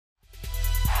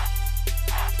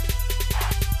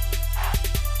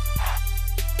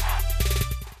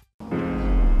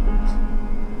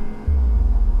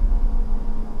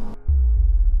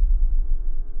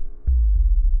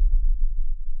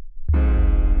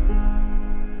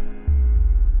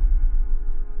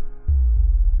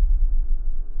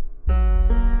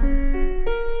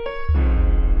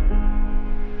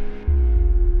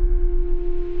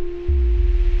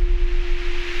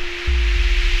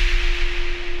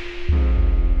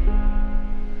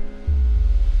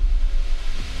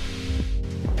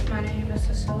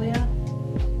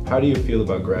How do you feel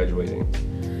about graduating?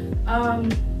 I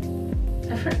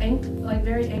feel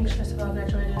very anxious about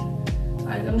graduating.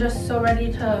 Like, I'm just so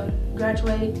ready to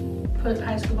graduate, put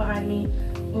high school behind me,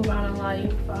 move on in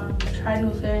life, try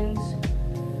new things.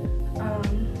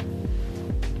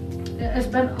 It's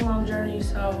been a long journey,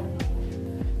 so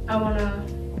I want to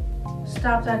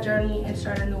stop that journey and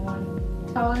start a new one.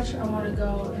 College, I want to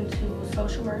go into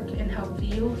social work and help the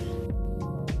youth.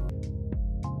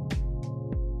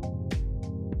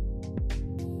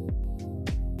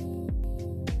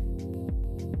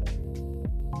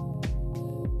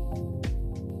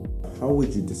 How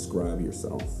would you describe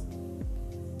yourself?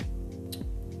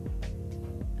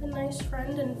 A nice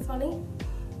friend and funny.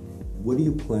 What do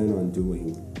you plan on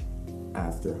doing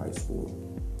after high school?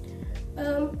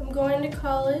 I'm going to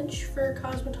college for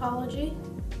cosmetology,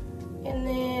 and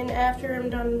then after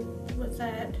I'm done with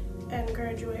that and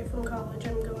graduate from college,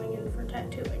 I'm going in for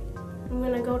tattooing. I'm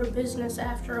going to go to business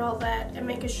after all that and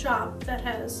make a shop that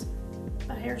has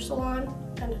a hair salon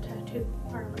and a tattoo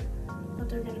parlor, but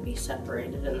they're going to be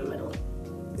separated in the middle.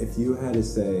 If you had to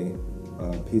say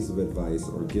a piece of advice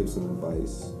or give some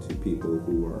advice to people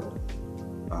who are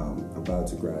about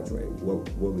to graduate, what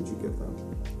would you give them?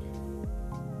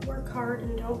 Work hard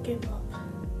and don't give up.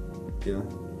 Yeah?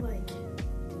 Like,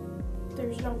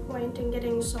 there's no point in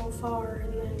getting so far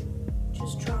and then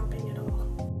just dropping it all.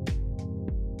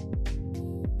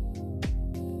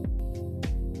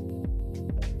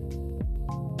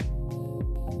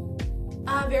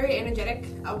 Very energetic,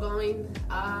 outgoing,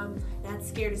 not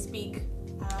scared to speak.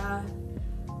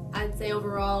 I'd say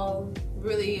overall,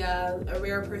 really a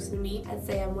rare person to meet. I'd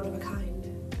say I'm one of a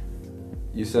kind.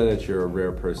 You said that you're a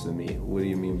rare person to meet. What do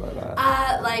you mean by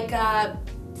that?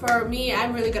 For me,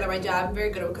 I'm really good at my job. I'm very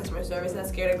good at customer service. Not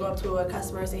scared to go up to a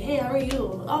customer and say, hey, how are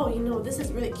you? Oh, this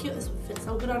is really cute. This would fit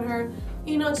so good on her.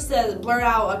 Just to blurt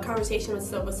out a conversation with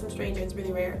some stranger is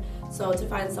really rare. So to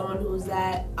find someone who's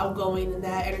that outgoing and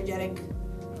that energetic,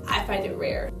 I find it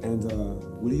rare. And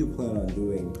what do you plan on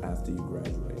doing after you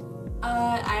graduate?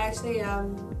 I actually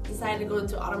decided to go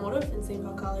into automotive in St.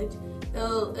 Paul College.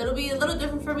 It'll be a little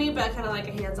different for me, but kind of like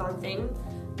a hands-on thing.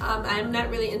 I'm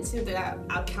not really into the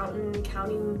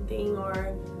accounting thing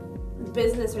or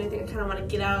business or anything. I kind of want to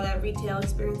get out of that retail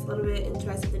experience a little bit and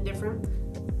try something different.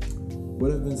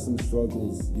 What have been some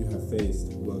struggles you have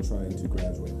faced while trying to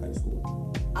graduate high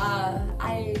school?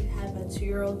 I have a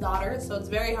 2-year-old daughter, so it's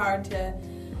very hard to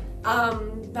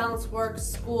balance work,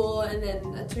 school, and then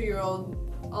a 2-year-old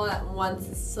all at once.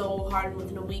 It's so hard.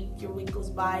 Within a week, your week goes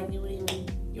by and you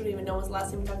don't even know when's the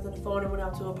last time you talked on the phone or went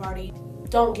out to a party.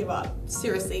 Don't give up.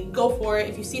 Seriously, go for it.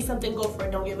 If you see something, go for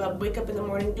it. Don't give up. Wake up in the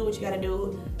morning, do what you gotta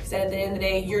do, because at the end of the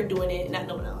day, you're doing it, not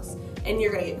no one else. And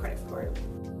you're gonna get credit for it.